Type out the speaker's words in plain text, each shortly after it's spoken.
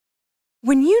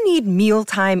When you need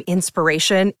mealtime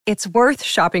inspiration, it's worth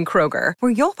shopping Kroger,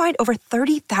 where you'll find over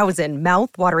 30,000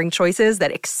 mouth-watering choices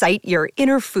that excite your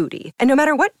inner foodie. And no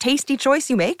matter what tasty choice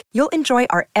you make, you'll enjoy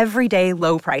our everyday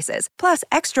low prices, plus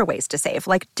extra ways to save,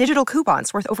 like digital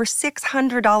coupons worth over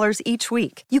 $600 each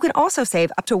week. You can also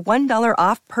save up to $1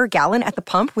 off per gallon at the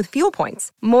pump with fuel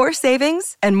points. More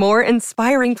savings and more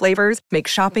inspiring flavors make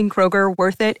shopping Kroger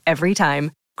worth it every time.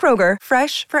 Kroger,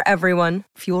 fresh for everyone.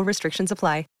 Fuel restrictions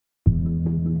apply.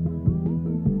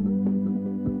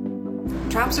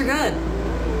 Traps are good.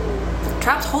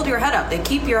 Traps hold your head up. They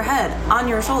keep your head on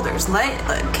your shoulders.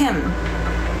 Kim,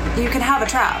 you can have a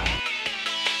trap.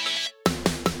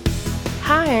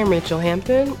 Hi, I'm Rachel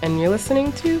Hampton, and you're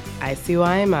listening to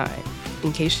ICYMI.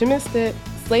 In case you missed it,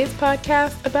 Slate's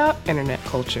podcast about internet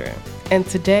culture. And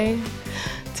today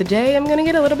I'm going to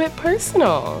get a little bit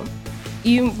personal.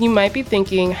 You might be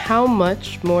thinking, how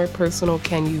much more personal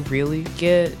can you really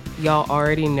get? Y'all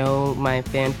already know my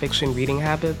fan fiction reading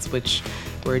habits, which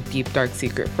were a deep, dark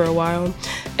secret for a while.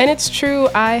 And it's true,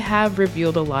 I have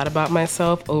revealed a lot about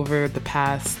myself over the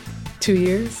past 2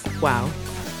 years. Wow.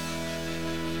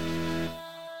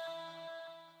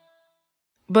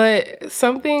 But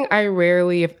something I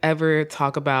rarely, if ever,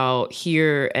 talk about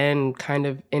here and kind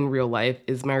of in real life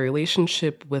is my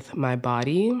relationship with my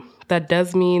body. That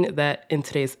does mean that in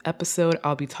today's episode,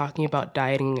 I'll be talking about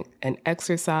dieting and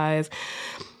exercise.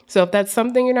 So if that's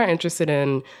something you're not interested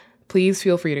in, please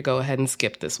feel free to go ahead and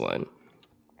skip this one.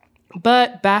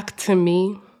 But back to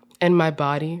me and my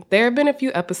body. There have been a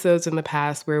few episodes in the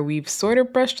past where we've sort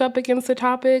of brushed up against the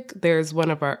topic. There's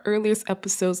one of our earliest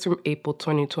episodes from April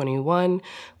 2021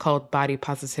 called Body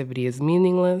Positivity is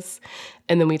Meaningless.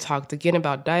 And then we talked again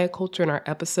about diet culture in our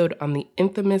episode on the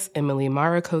infamous Emily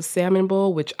Mariko salmon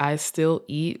bowl, which I still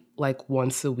eat like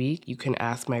once a week. You can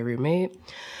ask my roommate.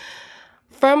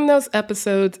 From those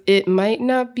episodes, it might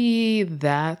not be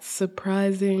that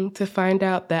surprising to find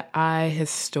out that I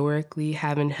historically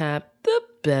haven't had the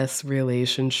best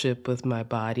relationship with my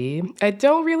body. I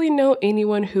don't really know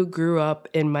anyone who grew up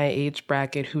in my age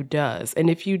bracket who does. And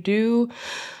if you do,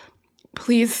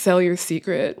 please sell your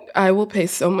secret. I will pay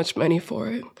so much money for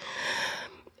it.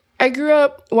 I grew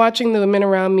up watching the women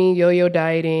around me yo-yo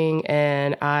dieting,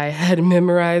 and I had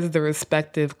memorized the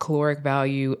respective caloric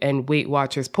value and Weight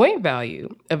Watchers point value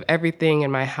of everything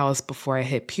in my house before I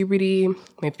hit puberty.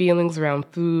 My feelings around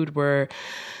food were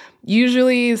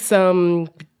usually some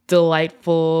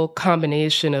delightful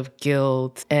combination of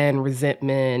guilt and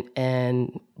resentment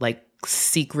and like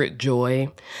secret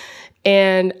joy.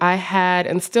 And I had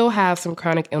and still have some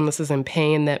chronic illnesses and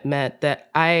pain that meant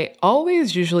that I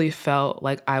always usually felt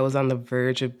like I was on the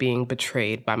verge of being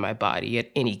betrayed by my body at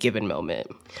any given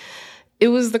moment. It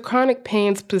was the chronic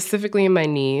pain, specifically in my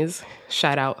knees,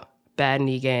 shout out Bad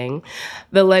Knee Gang,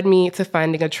 that led me to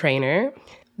finding a trainer.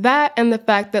 That and the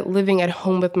fact that living at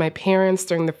home with my parents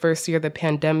during the first year of the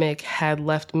pandemic had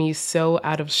left me so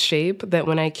out of shape that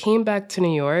when I came back to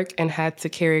New York and had to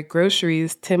carry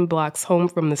groceries 10 blocks home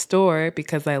from the store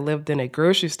because I lived in a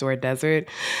grocery store desert,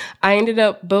 I ended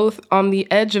up both on the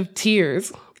edge of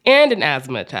tears and an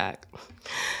asthma attack.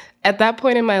 At that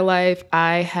point in my life,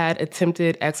 I had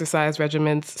attempted exercise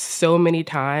regimens so many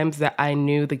times that I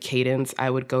knew the cadence. I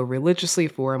would go religiously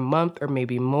for a month or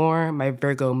maybe more. My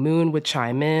Virgo moon would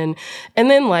chime in,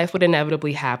 and then life would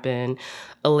inevitably happen.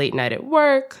 A late night at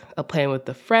work, a plan with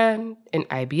a friend, an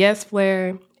IBS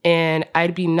flare, and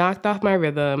I'd be knocked off my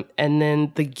rhythm, and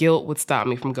then the guilt would stop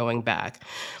me from going back.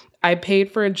 I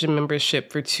paid for a gym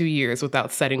membership for 2 years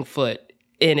without setting foot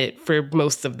in it for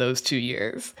most of those 2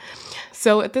 years.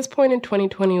 So at this point in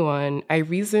 2021, I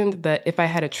reasoned that if I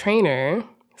had a trainer,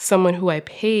 someone who I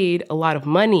paid a lot of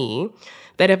money,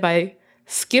 that if I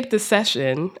skipped a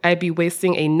session, I'd be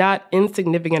wasting a not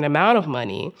insignificant amount of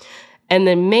money. And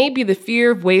then maybe the fear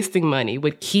of wasting money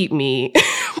would keep me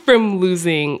from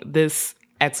losing this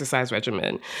exercise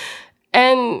regimen.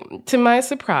 And to my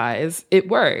surprise, it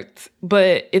worked.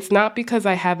 But it's not because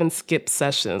I haven't skipped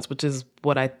sessions, which is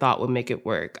what I thought would make it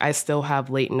work. I still have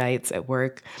late nights at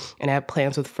work, and I have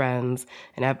plans with friends,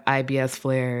 and I have IBS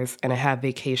flares, and I have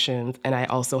vacations, and I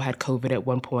also had COVID at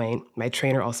one point. My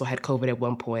trainer also had COVID at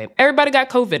one point. Everybody got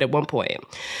COVID at one point.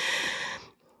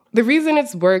 The reason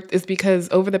it's worked is because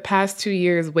over the past 2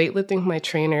 years, weightlifting with my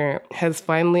trainer has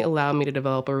finally allowed me to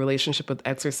develop a relationship with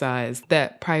exercise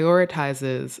that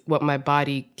prioritizes what my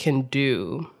body can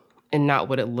do and not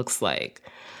what it looks like.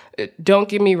 Don't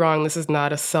get me wrong, this is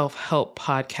not a self-help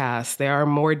podcast. There are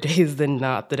more days than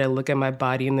not that I look at my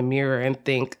body in the mirror and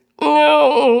think,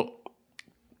 no.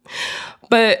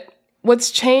 But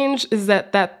what's changed is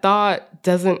that thought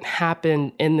doesn't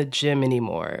happen in the gym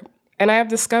anymore. And I have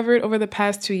discovered over the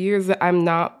past 2 years that I'm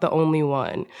not the only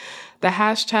one. The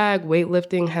hashtag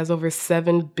weightlifting has over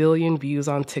 7 billion views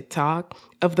on TikTok.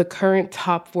 Of the current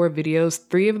top 4 videos,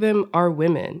 3 of them are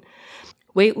women.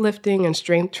 Weightlifting and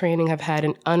strength training have had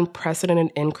an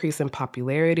unprecedented increase in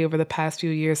popularity over the past few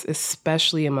years,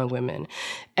 especially among women.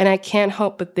 And I can't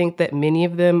help but think that many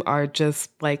of them are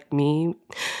just like me,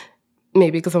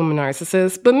 maybe because I'm a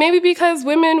narcissist, but maybe because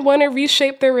women want to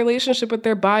reshape their relationship with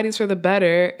their bodies for the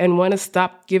better and want to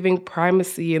stop giving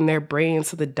primacy in their brains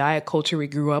to the diet culture we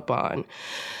grew up on.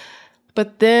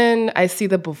 But then I see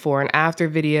the before and after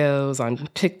videos on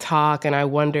TikTok, and I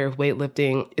wonder if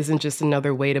weightlifting isn't just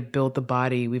another way to build the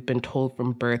body we've been told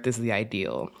from birth is the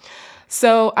ideal.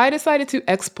 So I decided to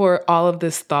export all of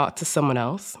this thought to someone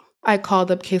else. I called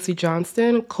up Casey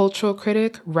Johnston, cultural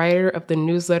critic, writer of the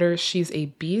newsletter She's a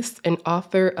Beast, and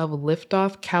author of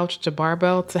Liftoff Couch to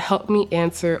Barbell, to help me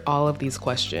answer all of these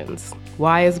questions.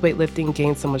 Why has weightlifting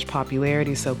gained so much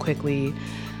popularity so quickly?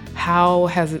 How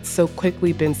has it so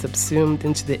quickly been subsumed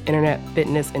into the internet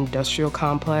fitness industrial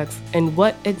complex? And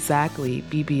what exactly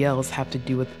BBLs have to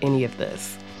do with any of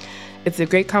this? It's a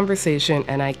great conversation,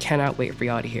 and I cannot wait for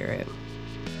y'all to hear it.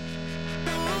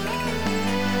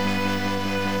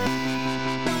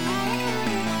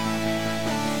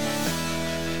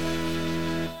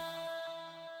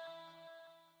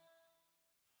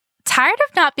 Tired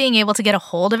of not being able to get a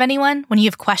hold of anyone when you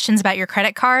have questions about your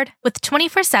credit card? With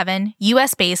 24/7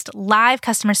 US-based live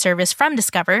customer service from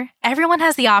Discover, everyone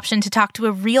has the option to talk to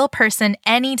a real person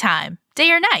anytime, day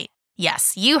or night.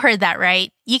 Yes, you heard that right.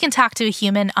 You can talk to a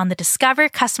human on the Discover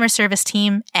customer service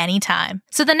team anytime.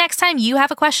 So the next time you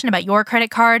have a question about your credit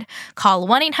card, call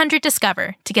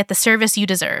 1-800-DISCOVER to get the service you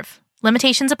deserve.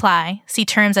 Limitations apply. See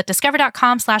terms at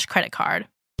discover.com/creditcard.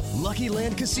 Lucky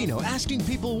Land Casino, asking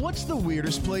people, what's the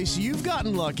weirdest place you've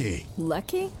gotten lucky?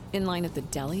 Lucky? In line at the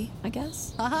deli, I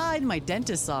guess? Aha, in my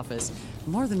dentist's office.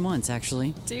 More than once,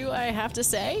 actually. Do I have to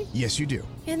say? Yes, you do.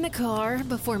 In the car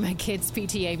before my kids'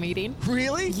 PTA meeting.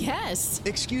 Really? Yes.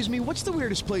 Excuse me, what's the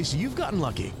weirdest place you've gotten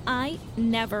lucky? I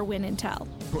never win and tell.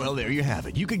 Well, there you have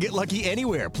it. You can get lucky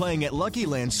anywhere, playing at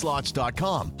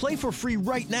LuckyLandSlots.com. Play for free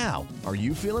right now. Are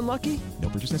you feeling lucky? No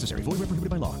purchase necessary. Void where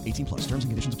prohibited by law. 18+. Terms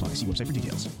and conditions apply. See website for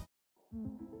details.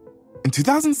 In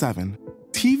 2007,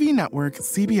 TV network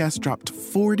CBS dropped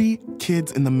 40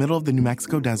 kids in the middle of the New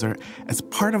Mexico desert as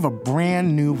part of a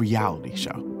brand new reality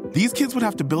show. These kids would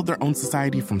have to build their own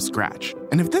society from scratch.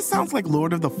 And if this sounds like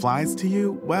Lord of the Flies to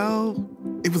you, well,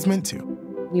 it was meant to.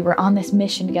 We were on this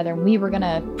mission together, and we were going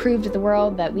to prove to the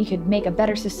world that we could make a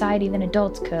better society than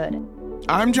adults could.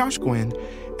 I'm Josh Gwynn,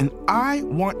 and I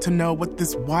want to know what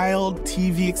this wild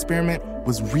TV experiment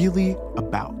was really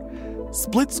about.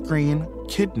 Split Screen,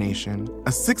 Kid Nation,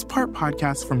 a 6-part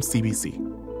podcast from CBC.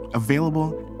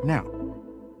 Available now.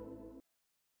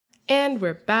 And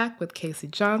we're back with Casey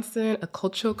Johnston, a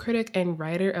cultural critic and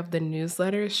writer of the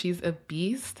newsletter She's a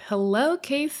Beast. Hello,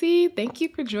 Casey. Thank you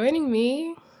for joining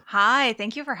me. Hi,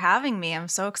 thank you for having me. I'm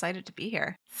so excited to be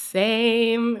here.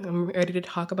 Same. I'm ready to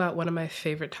talk about one of my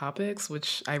favorite topics,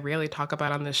 which I rarely talk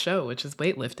about on this show, which is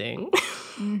weightlifting.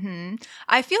 Mm-hmm.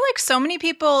 I feel like so many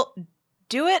people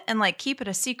do it and like keep it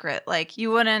a secret. Like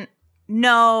you wouldn't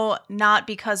know, not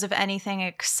because of anything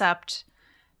except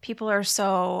people are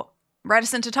so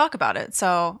reticent to talk about it.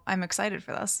 So I'm excited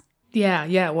for this.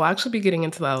 Yeah, we'll actually be getting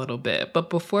into that a little bit. But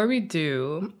before we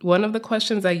do, one of the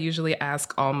questions I usually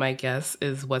ask all my guests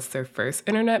is what's their first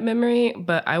internet memory?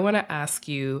 But I want to ask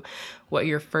you what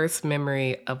your first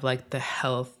memory of like the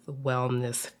health,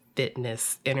 wellness,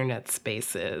 fitness internet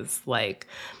space is. Like,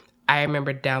 I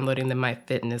remember downloading the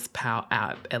MyFitnessPal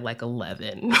app at like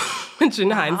 11, which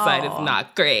in hindsight is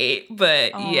not great,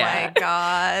 but yeah. Oh my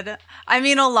God. I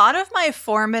mean, a lot of my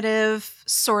formative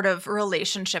sort of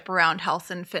relationship around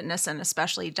health and fitness and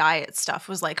especially diet stuff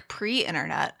was like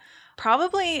pre-internet.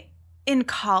 Probably in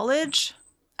college,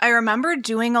 I remember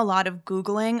doing a lot of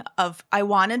Googling of I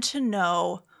wanted to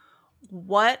know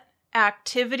what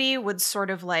activity would sort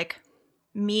of like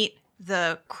meet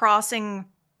the crossing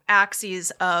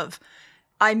axes of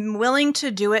I'm willing to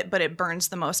do it, but it burns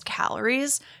the most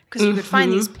calories, because you could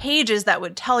find these pages that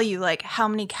would tell you like how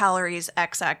many calories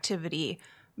X activity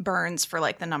burns for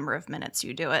like the number of minutes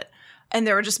you do it. And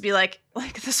there would just be like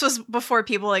this was before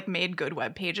people like made good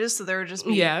web pages. So there would just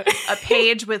be a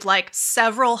page with like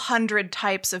several hundred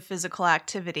types of physical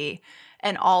activity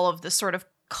and all of the sort of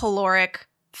caloric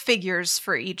figures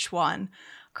for each one.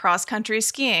 Cross-country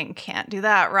skiing, can't do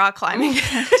that. Rock climbing,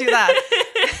 can't do that.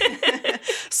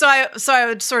 So I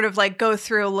would sort of like go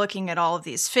through looking at all of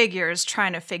these figures,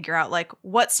 trying to figure out like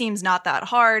what seems not that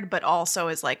hard, but also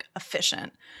is like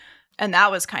efficient. And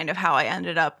that was kind of how I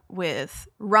ended up with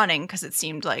running, because it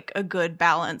seemed like a good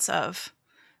balance of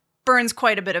burns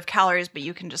quite a bit of calories, but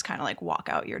you can just kind of like walk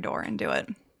out your door and do it.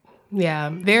 Yeah,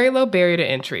 very low barrier to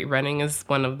entry. Running is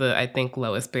one of the, I think,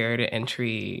 lowest barrier to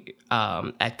entry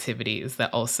activities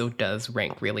that also does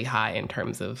rank really high in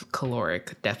terms of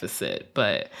caloric deficit.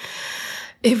 But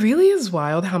it really is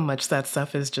wild how much that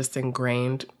stuff is just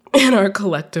ingrained in our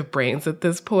collective brains at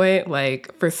this point.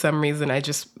 Like, for some reason,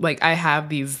 I have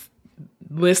these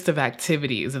list of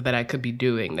activities that I could be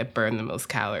doing that burn the most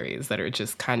calories that are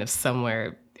just kind of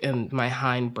somewhere in my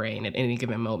hindbrain at any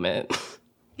given moment.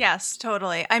 Yes,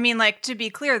 totally. I mean, like, to be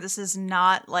clear, this is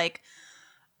not like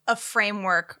a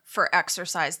framework for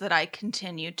exercise that I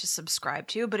continued to subscribe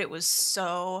to, but it was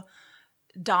so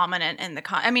dominant in the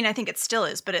I think it still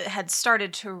is, but it had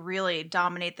started to really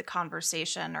dominate the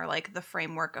conversation, or like the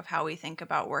framework of how we think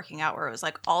about working out, where it was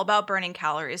like all about burning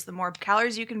calories. The more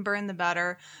calories you can burn, the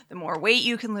better. The more weight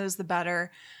you can lose, the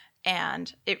better.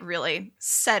 And it really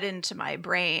set into my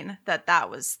brain that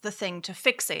that was the thing to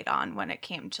fixate on when it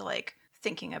came to like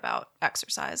thinking about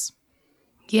exercise.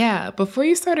 Yeah. Before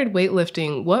you started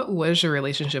weightlifting, what was your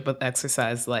relationship with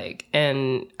exercise like?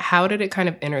 And how did it kind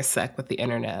of intersect with the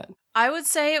internet? I would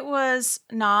say it was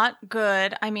not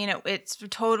good. I mean, it's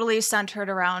totally centered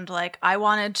around like, I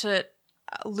wanted to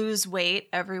lose weight.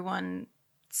 Everyone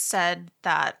said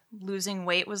that losing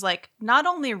weight was like not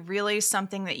only really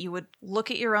something that you would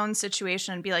look at your own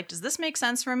situation and be like, does this make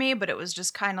sense for me? But it was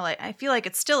just kind of like, I feel like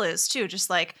it still is too, just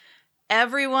like,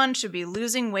 everyone should be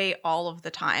losing weight all of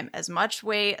the time, as much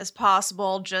weight as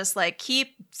possible. Just like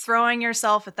keep throwing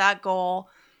yourself at that goal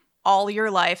all your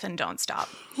life and don't stop.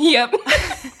 Yep.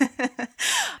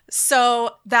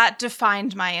 So that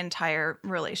defined my entire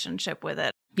relationship with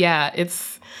it. Yeah,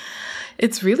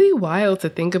 it's really wild to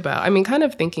think about. I mean, kind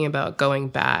of thinking about going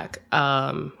back.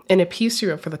 In a piece you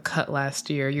wrote for The Cut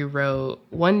last year, you wrote,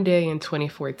 one day in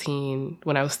 2014,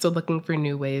 when I was still looking for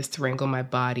new ways to wrangle my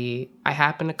body, I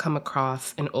happened to come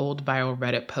across an old viral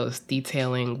Reddit post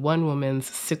detailing one woman's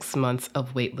 6 months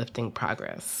of weightlifting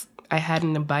progress. I had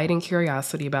an abiding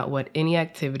curiosity about what any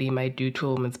activity might do to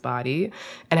a woman's body,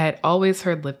 and I had always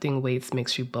heard lifting weights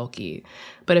makes you bulky.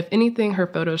 But if anything, her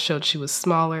photos showed she was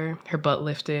smaller, her butt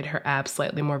lifted, her abs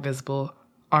slightly more visible,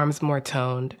 arms more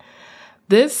toned.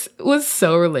 This was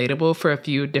so relatable for a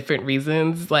few different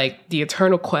reasons, like the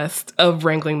eternal quest of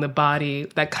wrangling the body,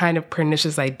 that kind of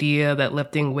pernicious idea that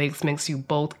lifting weights makes you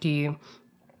bulky,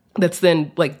 that's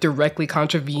then like directly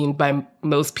contravened by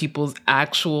most people's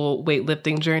actual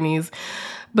weightlifting journeys.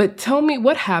 But tell me,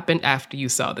 what happened after you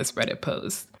saw this Reddit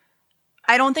post?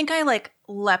 I don't think I like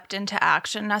leapt into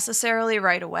action necessarily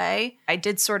right away. I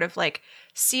did sort of like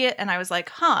see it and I was like,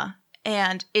 huh.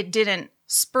 And it didn't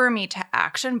spur me to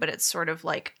action, but it sort of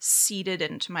like seeded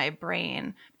into my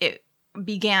brain. It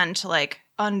began to like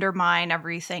undermine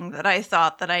everything that I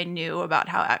thought that I knew about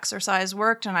how exercise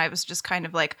worked. And I was just kind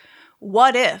of like,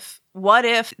 what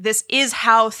if this is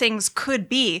how things could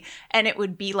be, and it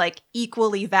would be like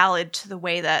equally valid to the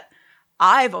way that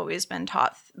I've always been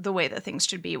taught the way that things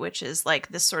should be, which is like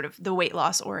this sort of the weight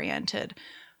loss oriented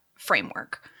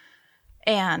framework.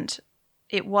 And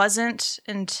it wasn't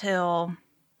until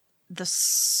the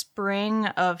spring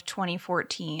of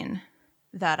 2014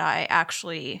 that I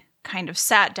actually kind of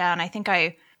sat down. I think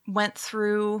I went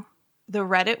through the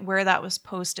Reddit where that was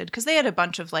posted, because they had a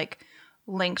bunch of like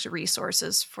linked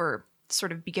resources for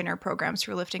sort of beginner programs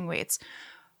for lifting weights.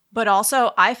 But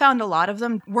also, I found a lot of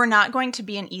them were not going to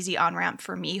be an easy on-ramp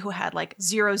for me, who had like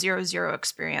 0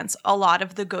 experience. A lot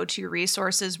of the go-to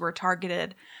resources were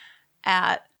targeted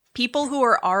at people who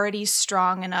are already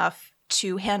strong enough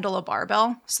to handle a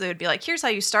barbell. So they would be like, here's how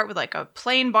you start with like a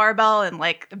plain barbell and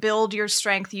like build your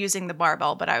strength using the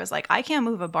barbell. But I was like, I can't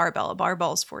move a barbell. A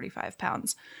barbell is 45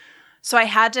 pounds. So I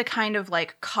had to kind of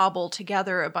like cobble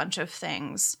together a bunch of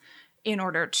things in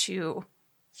order to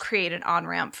create an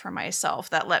on-ramp for myself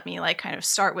that let me like kind of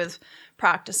start with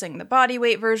practicing the body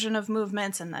weight version of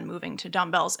movements and then moving to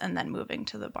dumbbells and then moving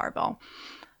to the barbell.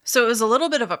 So it was a little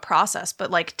bit of a process,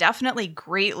 but like definitely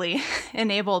greatly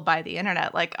enabled by the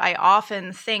internet. Like I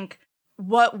often think,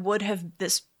 what would have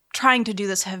this trying to do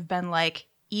this have been like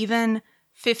even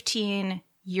 15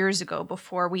 years ago,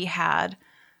 before we had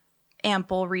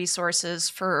ample resources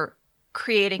for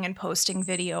creating and posting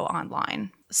video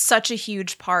online. Such a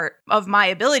huge part of my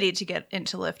ability to get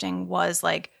into lifting was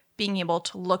like being able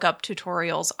to look up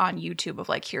tutorials on YouTube of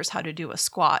like, here's how to do a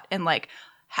squat. And like,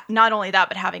 not only that,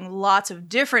 but having lots of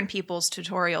different people's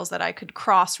tutorials that I could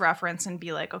cross-reference and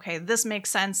be like, okay, this makes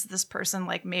sense. This person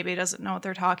like maybe doesn't know what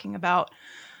they're talking about.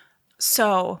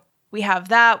 So we have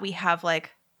that. We have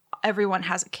like everyone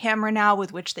has a camera now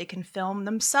with which they can film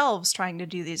themselves trying to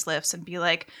do these lifts and be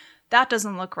like, that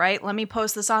doesn't look right. Let me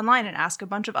post this online and ask a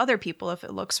bunch of other people if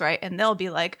it looks right. And they'll be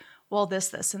like, well,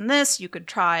 this, and this. You could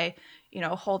try,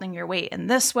 holding your weight in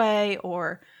this way,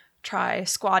 or try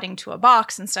squatting to a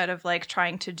box instead of like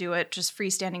trying to do it just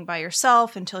freestanding by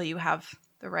yourself until you have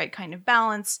the right kind of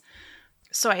balance.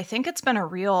 So I think it's been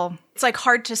it's like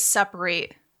hard to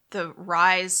separate the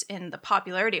rise in the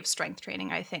popularity of strength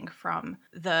training, I think, from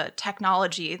the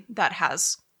technology that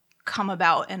has come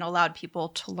about and allowed people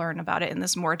to learn about it in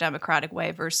this more democratic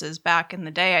way versus back in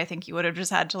the day. I think you would have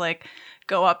just had to like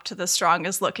go up to the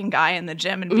strongest looking guy in the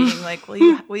gym and being like,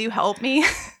 will you help me?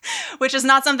 Which is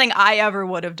not something I ever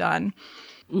would have done.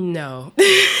 No,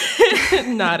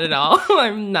 not at all.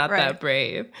 I'm not that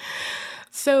brave.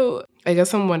 So I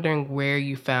guess I'm wondering where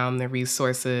you found the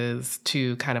resources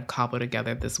to kind of cobble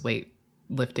together this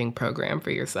weightlifting program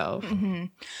for yourself. Mm-hmm.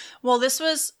 Well, this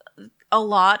was a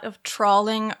lot of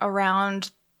trawling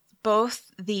around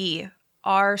both the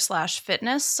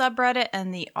r/fitness subreddit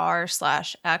and the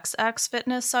r/XX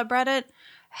fitness subreddit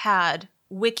had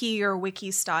wiki or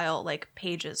wiki style like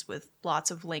pages with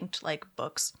lots of linked like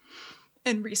books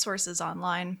and resources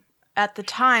online. At the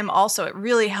time, also, it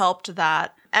really helped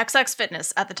that XX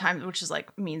Fitness at the time, which is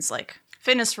like means like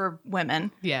fitness for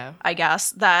women. Yeah. I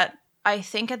guess that I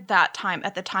think at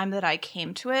the time that I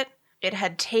came to it, it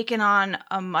had taken on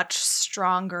a much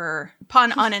stronger,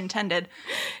 pun unintended,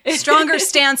 stronger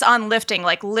stance on lifting.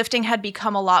 Like lifting had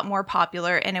become a lot more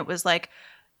popular, and it was like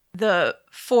the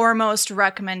foremost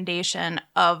recommendation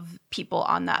of people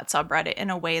on that subreddit in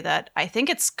a way that I think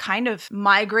it's kind of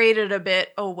migrated a bit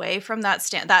away from that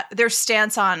their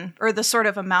stance on, or the sort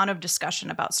of amount of discussion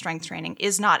about strength training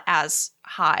is not as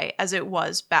high as it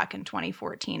was back in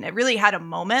 2014. It really had a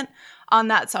moment on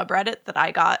that subreddit that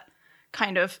I got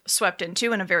kind of swept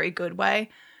into in a very good way.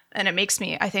 And it makes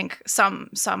me, I think some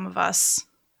of us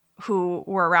who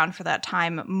were around for that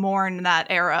time mourn that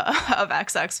era of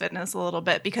XX Fitness a little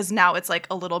bit, because now it's like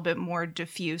a little bit more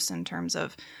diffuse in terms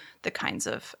of the kinds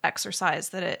of exercise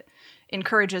that it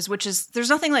encourages, which is, there's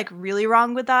nothing like really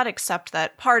wrong with that, except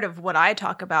that part of what I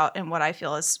talk about and what I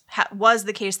feel was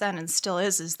the case then and still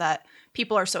is that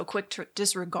people are so quick to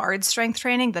disregard strength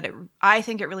training that I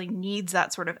think it really needs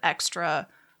that sort of extra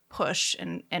push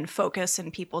and focus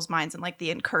in people's minds and like the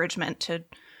encouragement to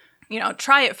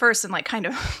try it first and like kind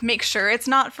of make sure it's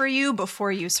not for you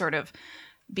before you sort of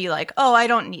be like, oh, I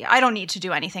don't need to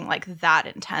do anything like that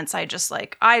intense. I just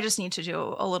need to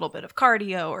do a little bit of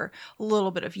cardio or a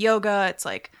little bit of yoga. It's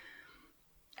like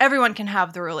everyone can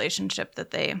have the relationship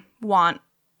that they want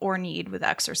or need with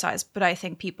exercise. But I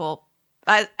think people,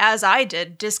 as I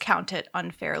did, discount it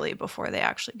unfairly before they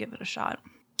actually give it a shot.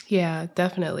 Yeah,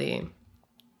 definitely.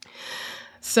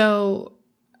 So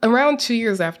around 2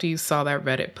 years after you saw that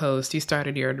Reddit post, you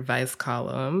started your advice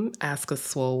column, Ask a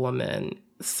Swole Woman.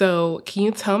 So can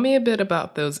you tell me a bit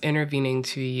about those intervening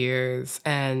 2 years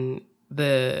and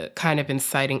the kind of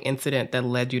inciting incident that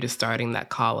led you to starting that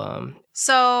column?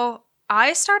 So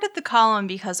I started the column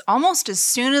because almost as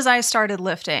soon as I started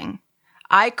lifting,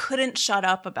 I couldn't shut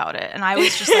up about it. And I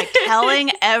was just like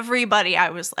telling everybody, I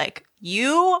was like,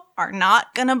 you are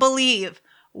not going to believe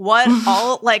what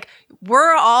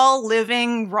we're all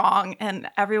living wrong. And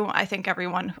I think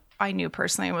everyone I knew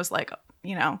personally was like,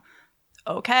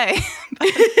 okay. But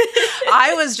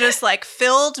I was just like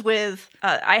filled with,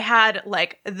 I had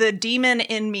like the demon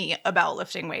in me about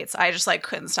lifting weights. I just like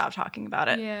couldn't stop talking about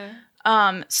it.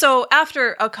 Yeah. So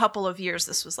after a couple of years,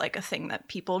 this was like a thing that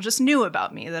people just knew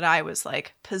about me, that I was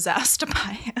like possessed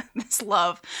by this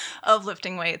love of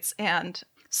lifting weights. And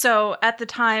so at the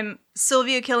time,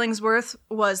 Sylvia Killingsworth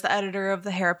was the editor of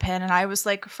The Hairpin, and I was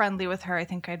like friendly with her. I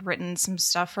think I'd written some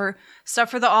stuff for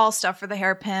The All, stuff for The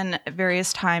Hairpin at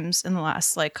various times in the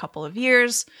last like couple of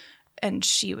years. And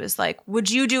she was like, would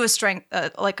you do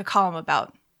a column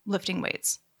about lifting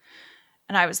weights?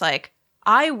 And I was like,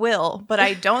 I will, but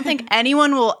I don't think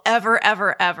anyone will ever,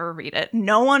 ever, ever read it.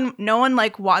 No one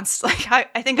like wants, like,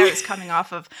 I think I was coming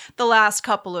off of the last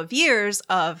couple of years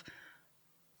of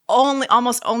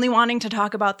almost only wanting to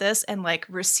talk about this and like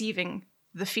receiving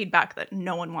the feedback that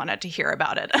no one wanted to hear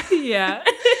about it. Yeah.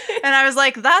 And I was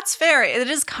like, that's fair.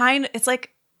 It's like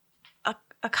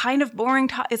a kind of boring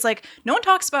it's like no one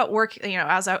talks about work,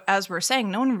 as we're saying,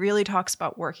 no one really talks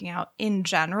about working out in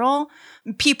general.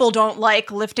 People don't like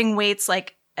lifting weights,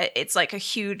 like it's like a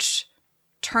huge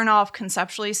turn off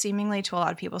conceptually, seemingly, to a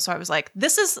lot of people. So I was like,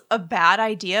 this is a bad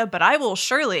idea, but I will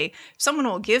surely, if someone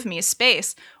will give me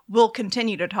space, will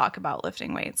continue to talk about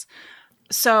lifting weights.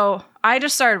 So I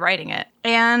just started writing it,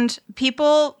 and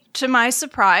people, to my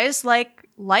surprise,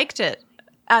 liked it.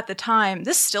 at the time,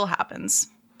 this still happens,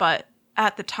 but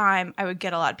at the time, I would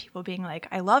get a lot of people being like,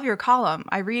 I love your column.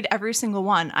 I read every single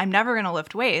one. I'm never going to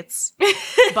lift weights,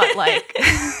 but like,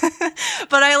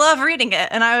 but I love reading it.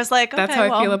 And I was like, okay, that's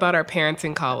how I feel about our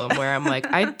parenting column, where I'm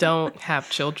like, I don't have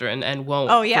children and won't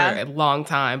for a long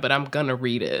time, but I'm going to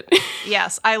read it.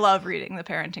 Yes, I love reading the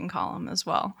parenting column as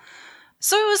well.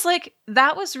 So it was like,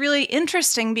 that was really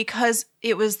interesting because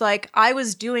it was like I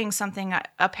was doing something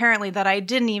apparently that I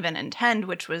didn't even intend,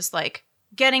 which was like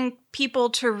getting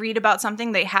people to read about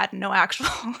something they had no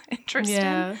actual interest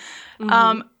in.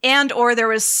 Mm-hmm. And or there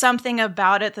was something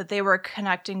about it that they were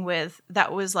connecting with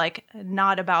that was like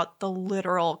not about the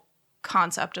literal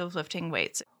concept of lifting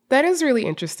weights. That is really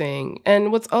interesting.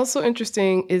 And what's also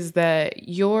interesting is that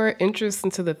your interest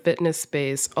into the fitness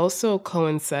space also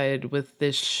coincided with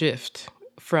this shift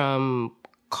from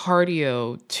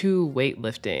cardio to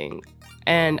weightlifting.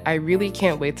 And I really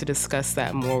can't wait to discuss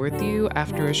that more with you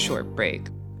after a short break.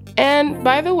 And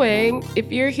by the way, if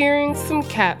you're hearing some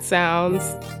cat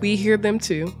sounds, we hear them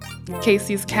too.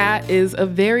 Casey's cat is a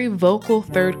very vocal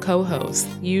third co-host.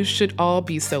 You should all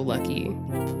be so lucky.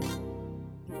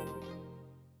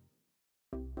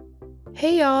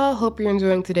 Hey y'all, hope you're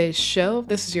enjoying today's show. If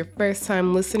this is your first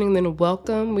time listening, then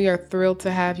welcome. We are thrilled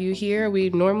to have you here. We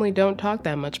normally don't talk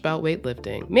that much about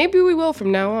weightlifting. Maybe we will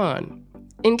from now on.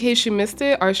 In case you missed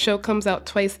it, our show comes out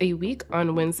twice a week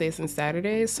on Wednesdays and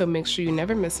Saturdays, so make sure you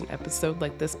never miss an episode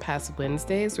like this past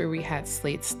Wednesdays where we had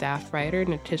Slate staff writer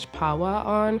Nitish Pawa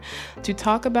on to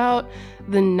talk about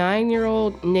the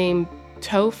 9-year-old named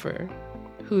Topher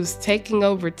who's taking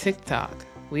over TikTok.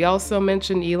 We also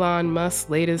mentioned Elon Musk's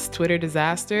latest Twitter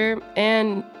disaster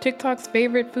and TikTok's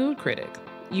favorite food critic.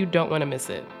 You don't want to miss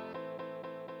it.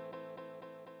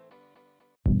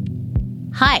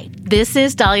 Hi, this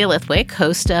is Dahlia Lithwick,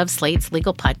 host of Slate's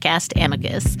legal podcast,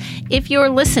 Amicus. If you're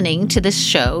listening to this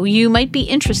show, you might be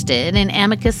interested in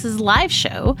Amicus's live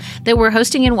show that we're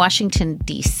hosting in Washington,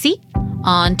 D.C.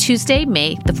 on Tuesday,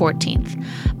 May the 14th.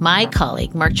 My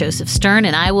colleague, Mark Joseph Stern,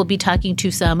 and I will be talking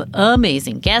to some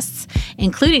amazing guests,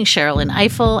 including Sherrilyn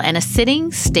Ifill and a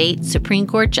sitting state Supreme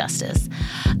Court justice,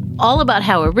 all about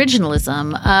how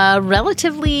originalism, a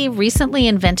relatively recently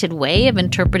invented way of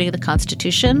interpreting the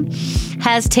Constitution,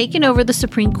 has taken over the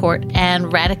Supreme Court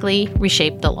and radically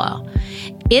reshaped the law.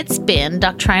 It's been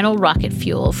doctrinal rocket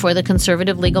fuel for the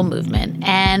conservative legal movement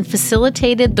and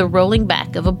facilitated the rolling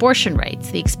back of abortion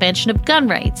rights, the expansion of gun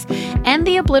rights, and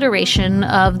the obliteration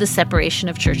of the separation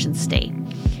of church and state.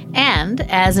 And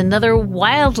as another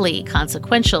wildly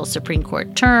consequential Supreme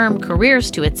Court term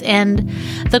careers to its end,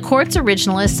 the court's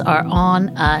originalists are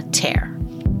on a tear.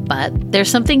 But there's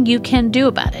something you can do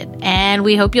about it, and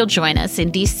we hope you'll join us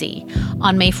in D.C.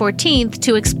 on May 14th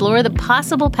to explore the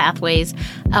possible pathways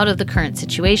out of the current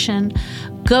situation.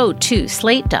 Go to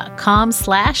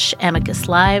slate.com/Amicus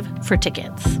Live for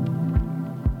tickets.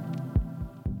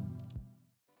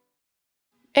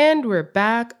 And we're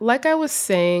back. Like I was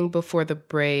saying before the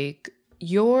break,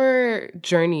 your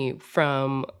journey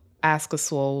from Ask a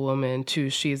Swole Woman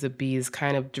to She's a Bees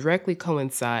kind of directly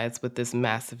coincides with this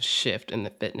massive shift in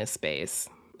the fitness space.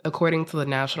 According to the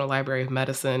National Library of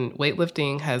Medicine,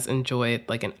 weightlifting has enjoyed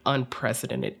like an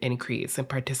unprecedented increase in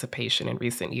participation in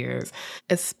recent years,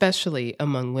 especially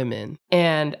among women.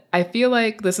 And I feel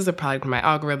like this is a product of my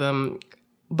algorithm,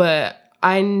 but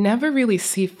I never really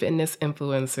see fitness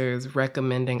influencers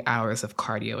recommending hours of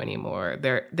cardio anymore.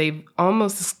 They've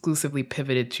almost exclusively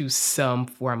pivoted to some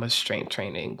form of strength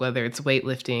training, whether it's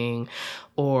weightlifting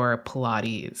or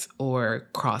Pilates or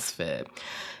CrossFit.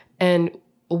 And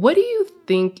what do you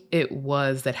think it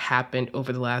was that happened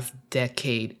over the last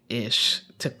decade-ish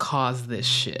to cause this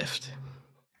shift?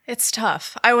 It's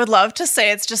tough. I would love to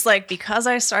say it's just like because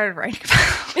I started writing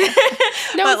about it.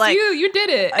 No, it's like, you did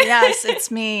it. Yes,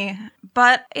 it's me.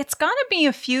 But it's got to be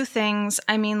a few things.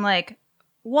 I mean, like,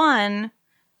 one,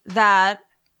 that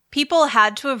people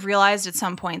had to have realized at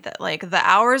some point that, like, the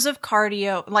hours of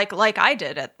cardio, like I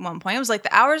did at one point, it was like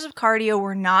the hours of cardio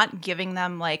were not giving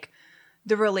them, like,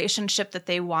 the relationship that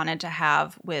they wanted to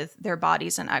have with their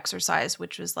bodies and exercise,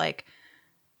 which was, like,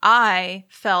 I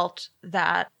felt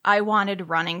that I wanted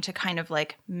running to kind of,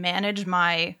 like, manage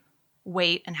my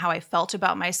weight and how I felt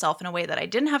about myself in a way that I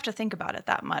didn't have to think about it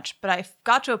that much. But I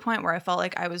got to a point where I felt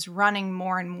like I was running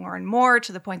more and more and more,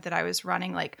 to the point that I was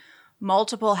running like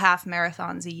multiple half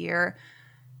marathons a year.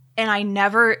 And I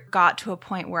never got to a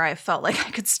point where I felt like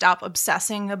I could stop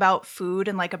obsessing about food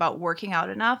and like about working out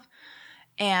enough.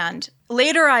 And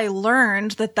later I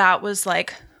learned that that was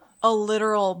like a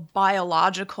literal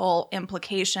biological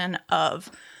implication of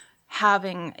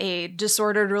having a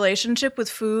disordered relationship with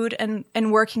food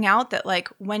and working out, that like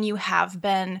when you have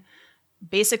been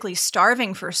basically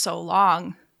starving for so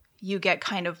long, you get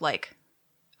kind of like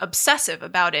obsessive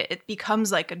about it. It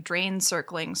becomes like a drain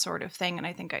circling sort of thing. And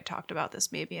I think I talked about this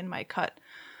maybe in my Cut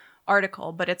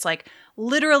article, but it's like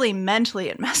literally mentally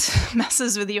it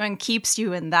messes with you and keeps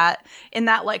you in that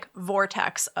like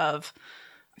vortex of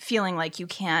feeling like you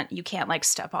can't like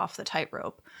step off the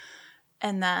tightrope.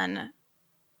 And then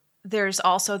there's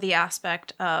also the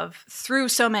aspect of, through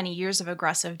so many years of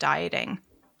aggressive dieting,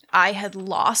 I had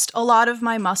lost a lot of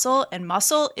my muscle, and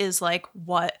muscle is like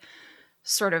what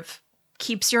sort of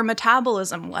keeps your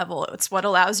metabolism level. It's what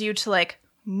allows you to like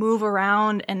move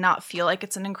around and not feel like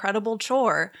it's an incredible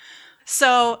chore.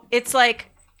 So it's like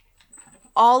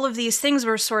all of these things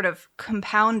were sort of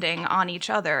compounding on each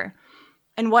other.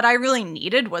 And what I really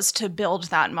needed was to build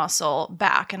that muscle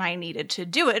back, and I needed to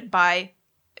do it by,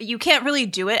 you can't really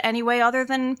do it any way other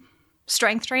than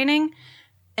strength training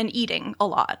and eating a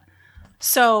lot.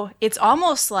 So it's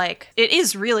almost like, it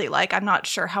is really like, I'm not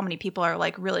sure how many people are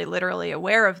like really literally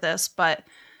aware of this, but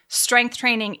strength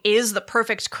training is the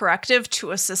perfect corrective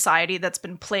to a society that's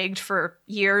been plagued for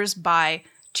years by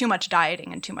too much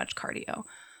dieting and too much cardio.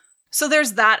 So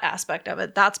there's that aspect of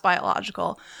it. That's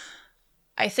biological.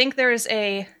 I think there's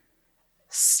a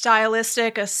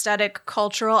stylistic, aesthetic,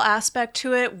 cultural aspect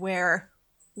to it where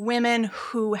women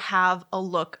who have a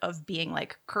look of being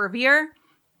like curvier,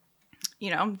 you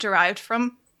know, derived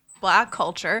from Black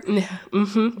culture, became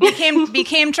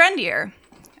trendier.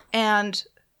 And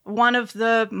one of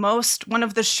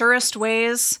the surest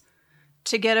ways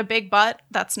to get a big butt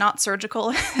that's not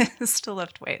surgical is to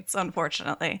lift weights,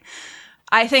 unfortunately.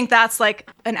 I think that's like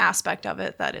an aspect of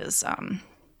it that is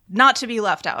not to be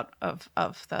left out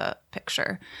of the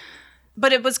picture.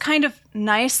 But it was kind of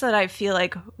nice that I feel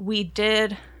like we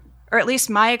did, or at least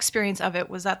my experience of it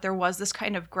was that there was this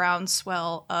kind of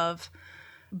groundswell of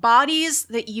bodies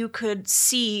that you could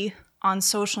see on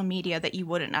social media that you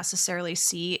wouldn't necessarily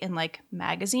see in like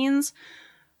magazines,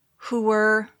 who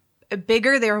were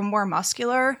bigger, they were more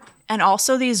muscular. And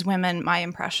also these women, my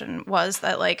impression was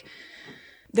that like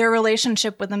their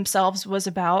relationship with themselves was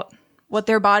about what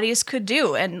their bodies could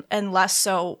do and less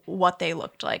so what they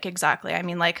looked like exactly. I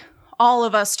mean, like all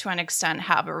of us to an extent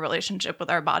have a relationship with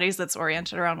our bodies that's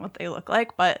oriented around what they look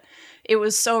like, but it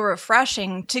was so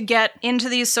refreshing to get into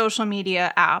these social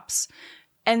media apps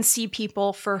and see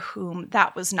people for whom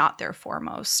that was not their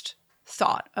foremost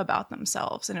thought about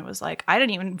themselves. And it was like, I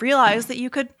didn't even realize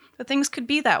that things could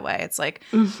be that way. It's like,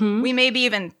 we maybe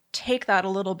even take that a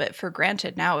little bit for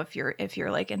granted now if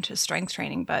you're like into strength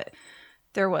training, but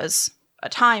there was a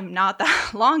time not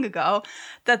that long ago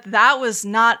that was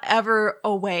not ever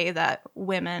a way that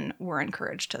women were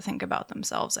encouraged to think about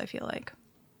themselves, I feel like.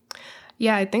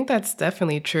 Yeah, I think that's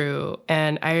definitely true.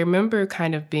 And I remember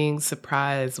kind of being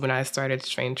surprised when I started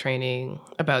strength training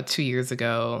about 2 years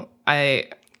ago.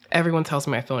 Everyone tells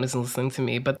me my phone isn't listening to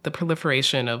me, but the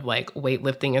proliferation of like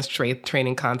weightlifting and strength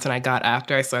training content I got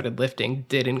after I started lifting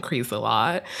did increase a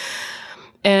lot.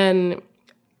 And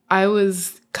I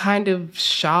was kind of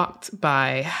shocked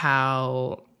by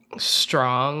how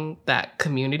strong that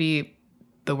community,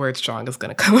 the word strong is going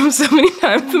to come up so many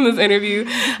times in this interview,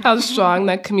 how strong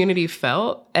that community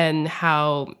felt and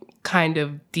how kind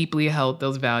of deeply held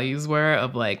those values were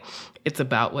of like, it's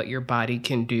about what your body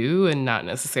can do and not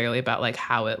necessarily about like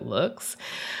how it looks.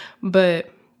 But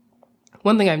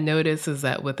one thing I've noticed is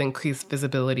that with increased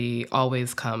visibility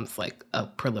always comes like a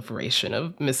proliferation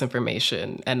of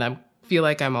misinformation. And I feel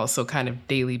like I'm also kind of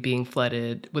daily being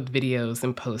flooded with videos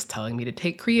and posts telling me to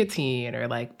take creatine or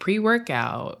like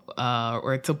pre-workout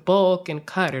or to bulk and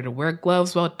cut or to wear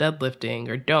gloves while deadlifting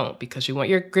or don't because you want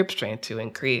your grip strength to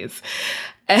increase.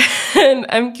 And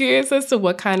I'm curious as to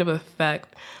what kind of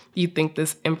effect you think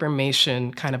this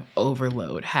information kind of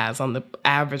overload has on the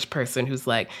average person who's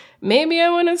like, maybe I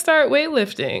want to start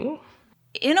weightlifting.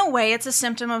 In a way, it's a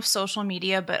symptom of social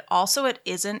media, but also it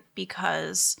isn't,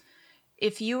 because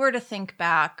if you were to think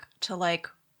back to like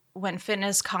when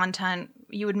fitness content,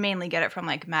 you would mainly get it from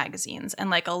like magazines, and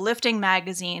like a lifting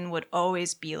magazine would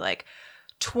always be like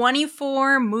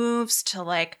 24 moves to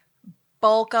like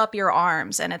bulk up your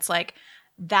arms. And it's like,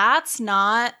 that's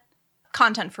not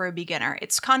content for a beginner.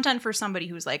 It's content for somebody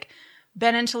who's like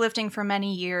been into lifting for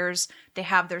many years. They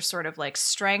have their sort of like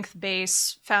strength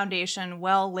base foundation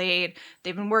well laid.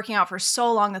 They've been working out for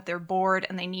so long that they're bored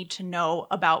and they need to know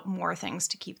about more things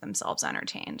to keep themselves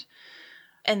entertained.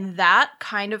 And that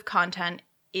kind of content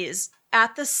is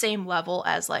at the same level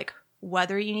as like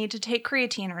whether you need to take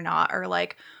creatine or not, or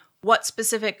like what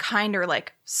specific kind or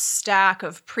like stack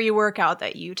of pre-workout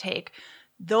that you take.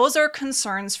 those are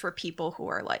concerns for people who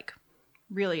are like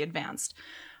really advanced.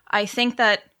 I think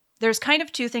that there's kind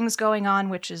of two things going on,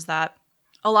 which is that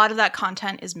a lot of that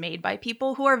content is made by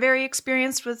people who are very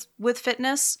experienced with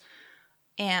fitness,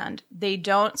 and they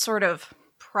don't sort of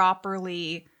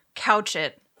properly couch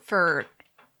it for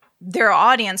their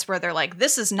audience where they're like,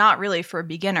 this is not really for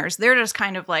beginners. They're just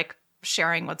kind of like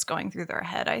sharing what's going through their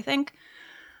head, I think.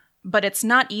 But it's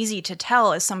not easy to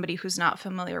tell as somebody who's not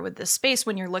familiar with this space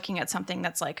when you're looking at something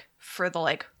that's like for the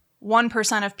like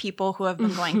 1% of people who have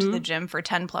been going to the gym for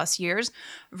 10 plus years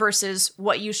versus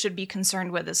what you should be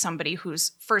concerned with as somebody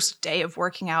whose first day of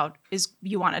working out is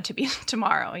you want it to be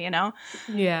tomorrow, you know?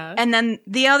 Yeah. And then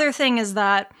the other thing is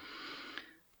that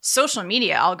social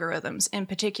media algorithms in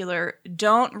particular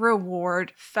don't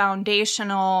reward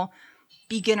foundational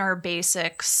beginner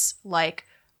basics. Like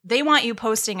they want you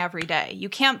posting every day. You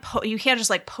can't just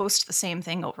like post the same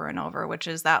thing over and over, which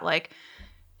is that like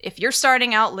if you're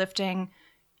starting out lifting,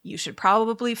 you should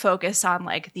probably focus on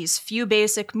like these few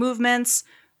basic movements.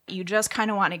 You just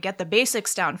kind of want to get the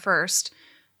basics down first,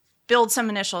 build some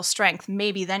initial strength.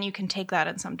 Maybe then you can take that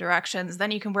in some directions.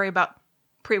 Then you can worry about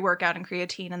pre-workout and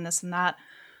creatine and this and that.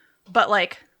 But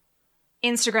like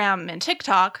Instagram and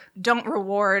TikTok don't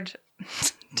reward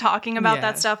talking about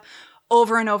that stuff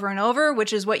over and over and over,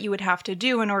 which is what you would have to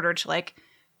do in order to like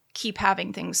keep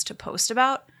having things to post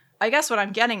about. I guess what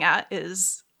I'm getting at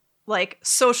is like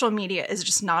social media is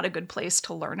just not a good place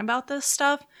to learn about this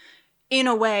stuff in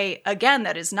a way, again,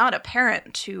 that is not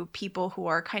apparent to people who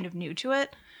are kind of new to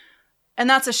it. And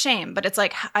that's a shame, but it's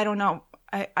like, I don't know.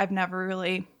 I've never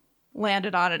really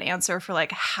landed on an answer for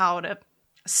like how to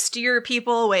steer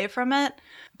people away from it.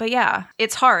 But yeah,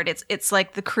 it's hard. It's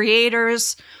like the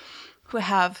creators who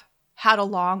have had a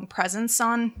long presence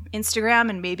on Instagram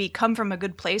and maybe come from a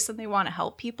good place and they want to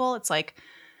help people. It's like,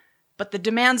 but the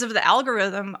demands of the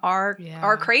algorithm are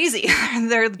crazy.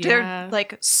 They're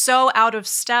like so out of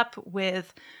step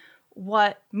with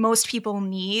what most people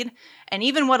need and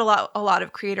even what a lot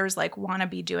of creators like want to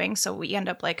be doing. So we end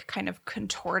up like kind of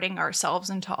contorting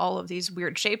ourselves into all of these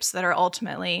weird shapes that are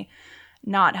ultimately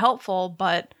not helpful,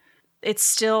 but it's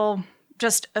still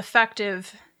just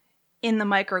effective in the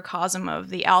microcosm of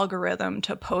the algorithm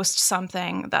to post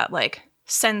something that like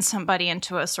sends somebody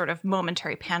into a sort of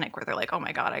momentary panic where they're like, oh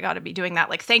my God, I got to be doing that.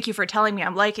 Like, thank you for telling me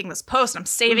I'm liking this post. I'm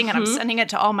saving it. I'm sending it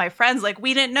to all my friends. Like,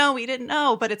 we didn't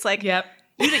know. But it's like,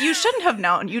 you shouldn't have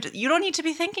known. You don't need to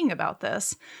be thinking about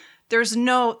this. There's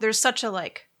such a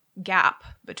like gap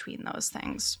between those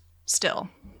things still.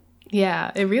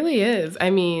 Yeah, it really is. I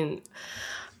mean,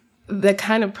 that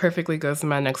kind of perfectly goes to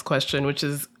my next question, which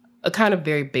is a kind of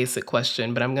very basic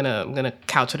question, but I'm gonna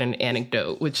couch it in an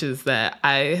anecdote, which is that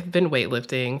I've been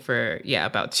weightlifting for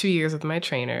about 2 years with my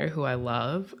trainer, who I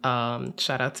love.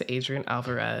 Shout out to Adrian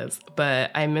Alvarez.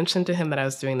 But I mentioned to him that I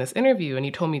was doing this interview, and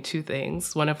he told me two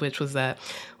things. One of which was that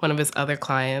one of his other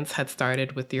clients had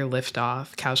started with your Lift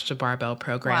Off Couch to Barbell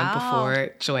program before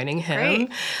joining him.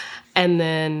 Great. And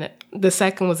then the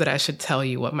second was that I should tell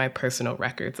you what my personal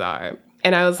records are.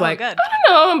 And I was like, good. I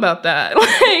don't know about that.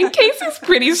 Like, Casey's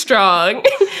pretty strong.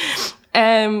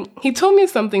 And he told me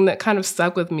something that kind of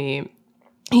stuck with me.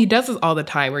 He does this all the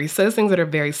time where he says things that are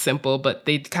very simple, but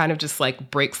they kind of just like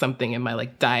break something in my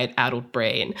like diet-addled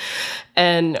brain.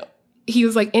 And he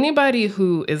was like, anybody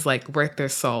who is like worth their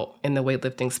salt in the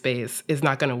weightlifting space is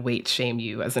not going to weight shame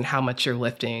you, as in how much you're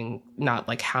lifting, not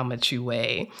like how much you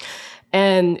weigh.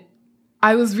 And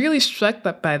I was really struck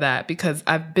by that because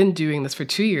I've been doing this for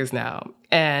 2 years now,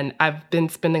 and I've been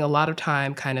spending a lot of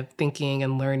time kind of thinking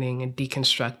and learning and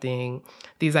deconstructing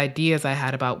these ideas I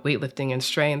had about weightlifting and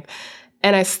strength.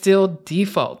 And I still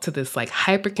default to this like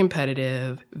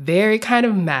hyper-competitive, very kind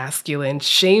of masculine,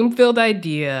 shame-filled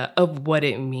idea of what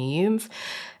it means.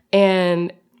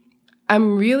 And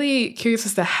I'm really curious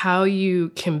as to how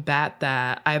you combat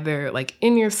that, either like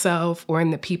in yourself or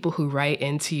in the people who write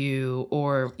into you,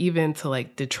 or even to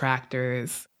like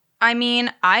detractors. I mean,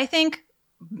 I think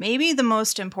maybe the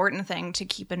most important thing to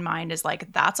keep in mind is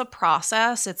like, that's a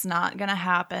process. It's not going to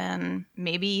happen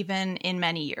maybe even in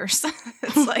many years.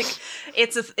 It's like,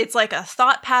 it's like a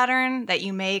thought pattern that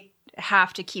you may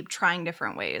have to keep trying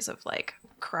different ways of like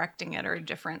correcting it, or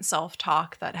different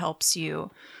self-talk that helps you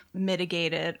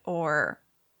mitigate it or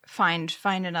find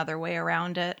another way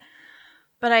around it.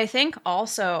 But I think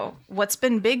also what's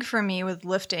been big for me with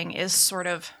lifting is sort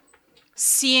of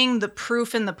seeing the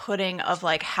proof in the pudding of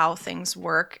like how things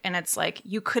work. And it's like,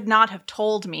 you could not have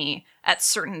told me at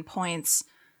certain points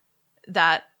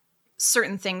that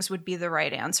certain things would be the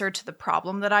right answer to the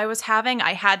problem that I was having.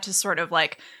 I had to sort of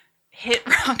like hit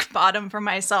rock bottom for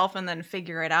myself and then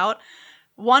figure it out.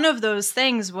 one of those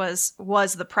things was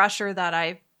the pressure that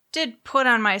I did put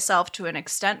on myself to an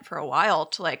extent for a while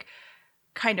to like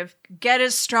kind of get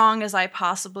as strong as I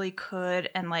possibly could.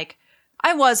 And like,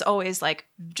 I was always like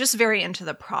just very into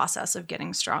the process of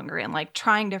getting stronger and like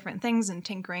trying different things and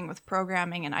tinkering with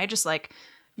programming. And I just like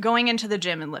going into the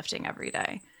gym and lifting every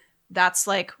day. That's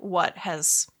like what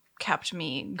has kept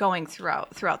me going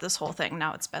throughout this whole thing.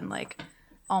 Now it's been like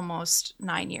almost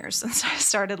 9 years since I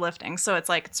started lifting. So it's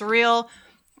like, it's real.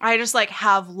 I just like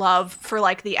have love for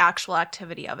like the actual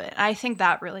activity of it. And I think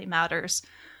that really matters.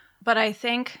 But I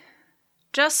think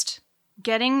just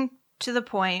getting to the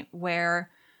point where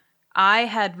I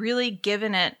had really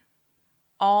given it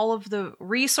all of the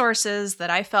resources that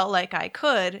I felt like I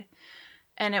could.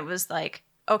 And it was like,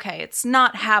 okay, it's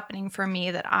not happening for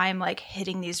me that I'm like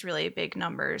hitting these really big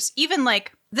numbers. Even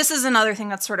like, this is another thing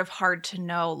that's sort of hard to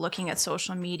know looking at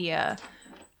social media.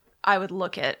 I would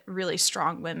look at really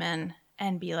strong women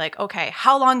and be like, okay,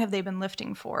 how long have they been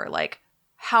lifting for? Like,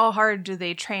 how hard do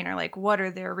they train? Or like, what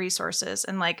are their resources?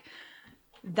 And like,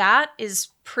 that is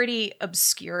pretty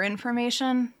obscure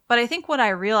information. But I think what I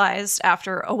realized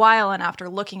after a while and after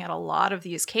looking at a lot of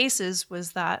these cases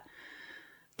was that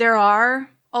there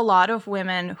are a lot of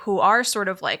women who are sort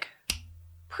of like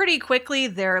pretty quickly,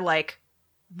 they're like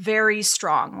very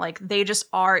strong. Like they just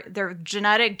are, their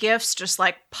genetic gifts just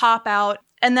like pop out.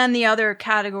 And then the other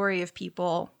category of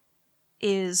people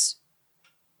is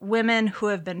women who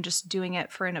have been just doing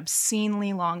it for an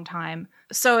obscenely long time.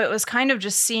 So it was kind of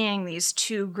just seeing these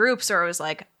two groups where I was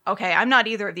like, okay, I'm not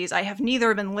either of these. I have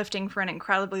neither been lifting for an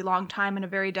incredibly long time in a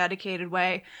very dedicated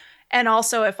way. And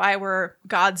also, if I were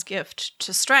God's gift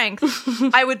to strength,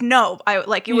 I would know.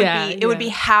 It would be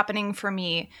happening for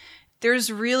me.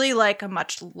 There's really like a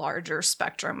much larger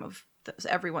spectrum of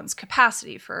everyone's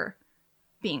capacity for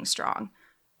being strong.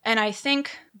 And I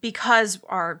think because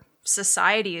our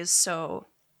society is so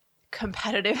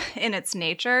competitive in its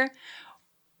nature,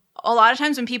 a lot of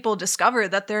times when people discover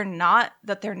that they're not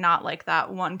like that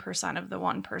 1% of the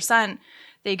 1%,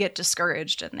 they get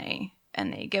discouraged and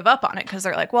they give up on it because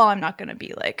they're like, well, I'm not going to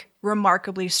be like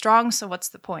remarkably strong, so what's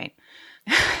the point?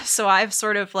 So I've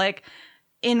sort of like,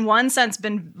 in one sense,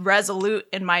 been resolute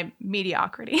in my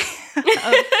mediocrity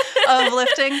of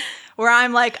lifting, where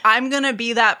I'm like, I'm going to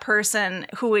be that person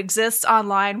who exists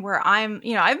online where I've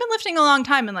been lifting a long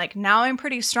time and like now I'm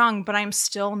pretty strong, but I'm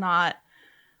still not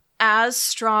as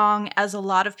strong as a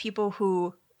lot of people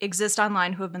who exist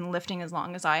online who have been lifting as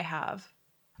long as I have.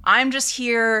 I'm just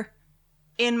here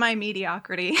in my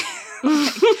mediocrity.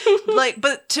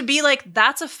 But to be like,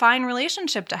 that's a fine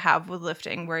relationship to have with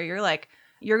lifting, where you're like,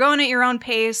 you're going at your own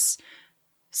pace.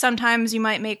 Sometimes you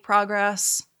might make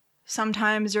progress.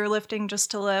 Sometimes you're lifting just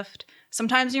to lift.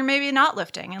 Sometimes you're maybe not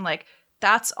lifting. And like,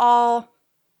 that's all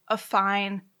a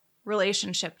fine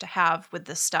relationship to have with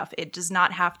this stuff. It does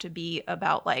not have to be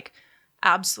about like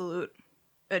absolute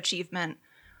achievement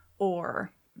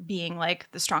or being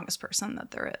like the strongest person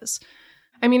that there is.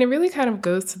 I mean, it really kind of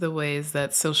goes to the ways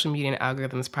that social media and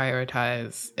algorithms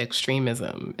prioritize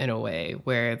extremism in a way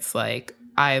where it's like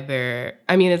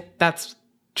that's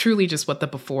truly just what the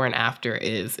before and after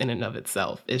is in and of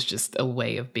itself. Is just a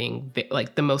way of being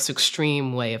like the most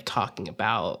extreme way of talking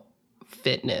about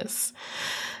fitness.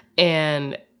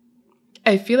 And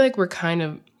I feel like we're kind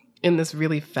of in this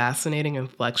really fascinating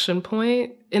inflection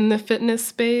point in the fitness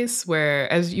space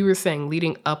where, as you were saying,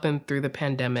 leading up and through the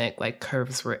pandemic, like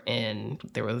curves were in.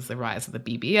 There was the rise of the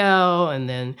BBL and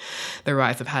then the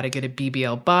rise of how to get a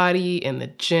BBL body in the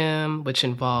gym, which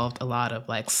involved a lot of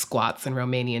like squats and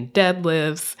Romanian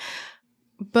deadlifts.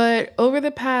 But over the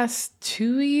past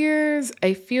 2 years,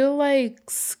 I feel like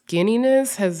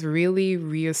skinniness has really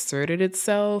reasserted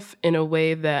itself in a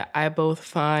way that I both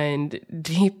find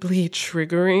deeply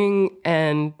triggering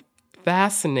and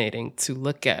fascinating to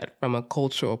look at from a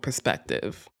cultural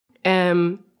perspective.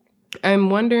 And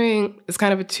I'm wondering, it's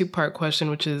kind of a two-part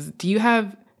question, which is, do you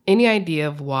have any idea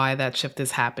of why that shift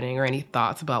is happening or any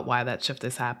thoughts about why that shift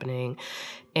is happening?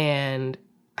 And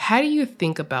how do you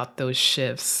think about those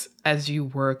shifts as you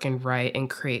work and write and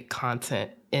create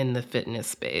content in the fitness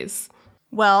space?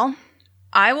 Well,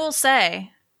 I will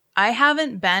say I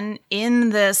haven't been in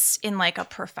this in like a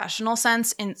professional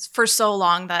sense for so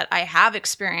long that I have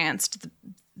experienced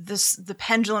the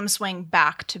pendulum swing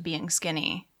back to being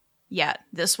skinny yet.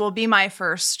 This will be my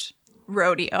first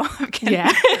rodeo of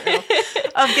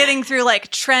getting through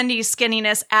like trendy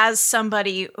skinniness as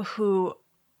somebody who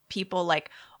people like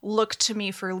look to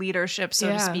me for leadership, so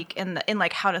to speak, in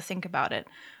like how to think about it.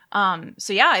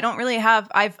 So yeah, I don't really have.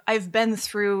 I've been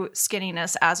through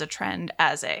skinniness as a trend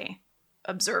as a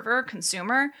observer,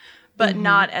 consumer, but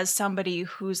not as somebody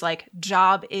whose like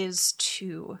job is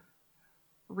to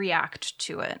react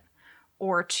to it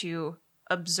or to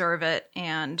observe it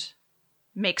and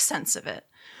make sense of it.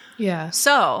 Yeah.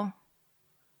 So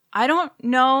I don't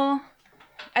know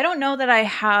that I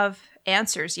have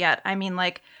answers yet. I mean,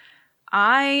 like,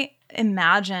 I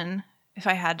imagine if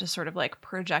I had to sort of like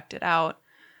project it out,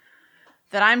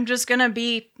 that I'm just going to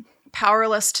be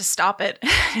powerless to stop it.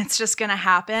 It's just going to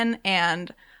happen.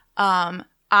 And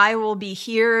I will be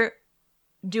here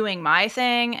doing my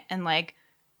thing and like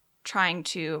trying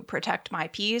to protect my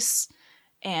peace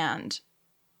and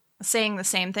saying the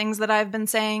same things that I've been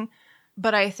saying.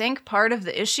 But I think part of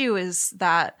the issue is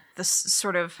that this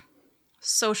sort of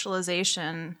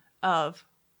socialization of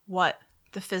what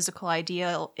the physical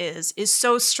ideal is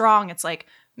so strong. It's like,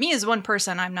 me as one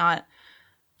person,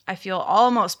 I feel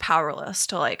almost powerless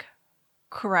to like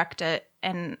correct it.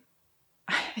 And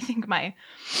I think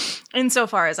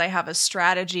insofar as I have a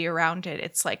strategy around it,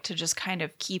 it's like to just kind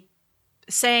of keep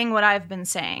saying what I've been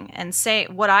saying, and say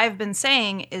what I've been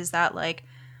saying is that like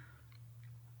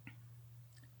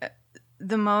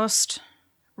the most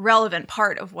relevant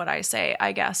part of what I say,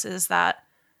 I guess, is that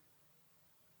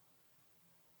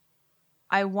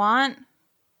I want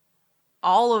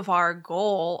all of our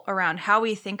goal around how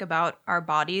we think about our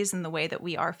bodies and the way that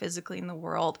we are physically in the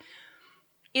world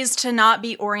is to not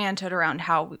be oriented around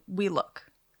how we look.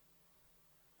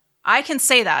 I can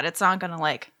say that. It's not going to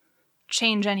like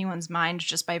change anyone's mind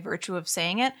just by virtue of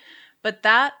saying it. But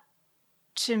that,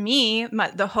 to me,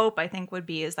 the hope I think would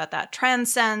be is that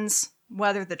transcends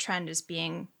whether the trend is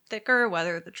being thicker,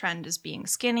 whether the trend is being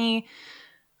skinny,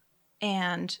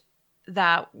 and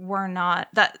that we're not,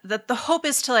 that the hope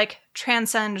is to like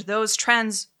transcend those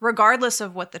trends regardless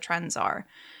of what the trends are.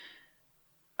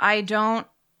 I don't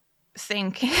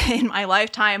think in my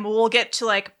lifetime we'll get to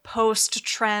like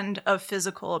post-trend of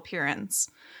physical appearance,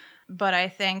 but I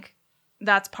think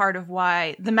that's part of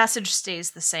why the message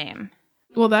stays the same.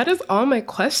 Well, that is all my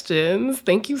questions.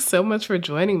 Thank you so much for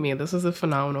joining me. This was a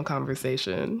phenomenal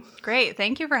conversation. Great.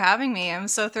 Thank you for having me. I'm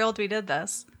so thrilled we did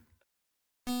this.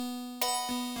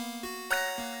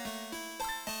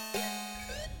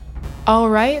 All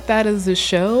right, that is the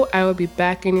show. I will be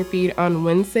back in your feed on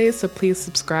Wednesday, so please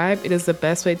subscribe. It is the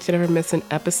best way to never miss an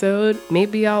episode.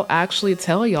 Maybe I'll actually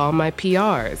tell y'all my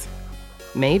PRs.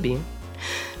 Maybe.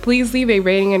 Please leave a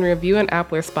rating and review on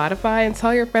Apple or Spotify and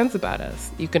tell your friends about us.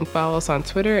 You can follow us on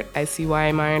Twitter at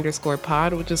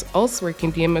ICYMI_pod, which is also where you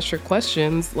can DM us your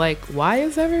questions like, why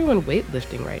is everyone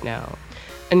weightlifting right now?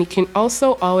 And you can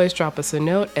also always drop us a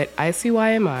note at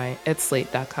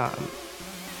ICYMI@slate.com.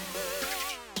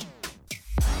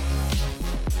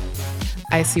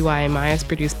 ICYMI is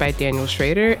produced by Daniel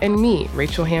Schrader and me,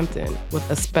 Rachel Hampton,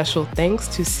 with a special thanks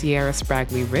to Sierra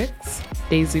Spragley-Ricks.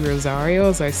 Daisy Rosario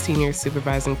is our senior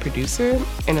supervising producer,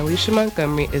 and Alicia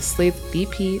Montgomery is Slate's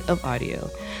VP of Audio.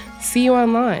 See you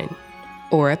online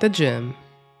or at the gym.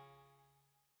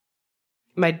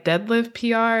 My deadlift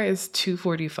PR is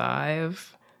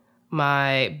 245.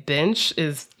 My bench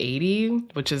is 80,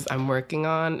 which is I'm working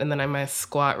on, and then my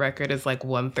squat record is like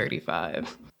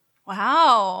 135.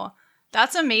 Wow.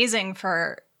 That's amazing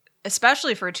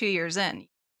especially for 2 years in.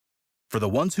 For the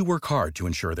ones who work hard to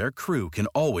ensure their crew can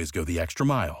always go the extra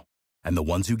mile, and the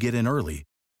ones who get in early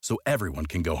so everyone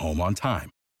can go home on time,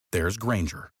 there's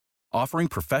Grainger, offering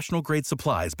professional-grade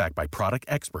supplies backed by product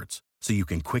experts so you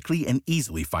can quickly and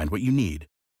easily find what you need.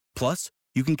 Plus,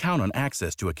 you can count on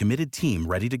access to a committed team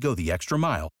ready to go the extra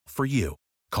mile for you.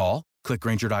 Call, click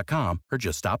Grainger.com, or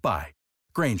just stop by.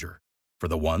 Grainger, for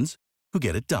the ones who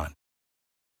get it done.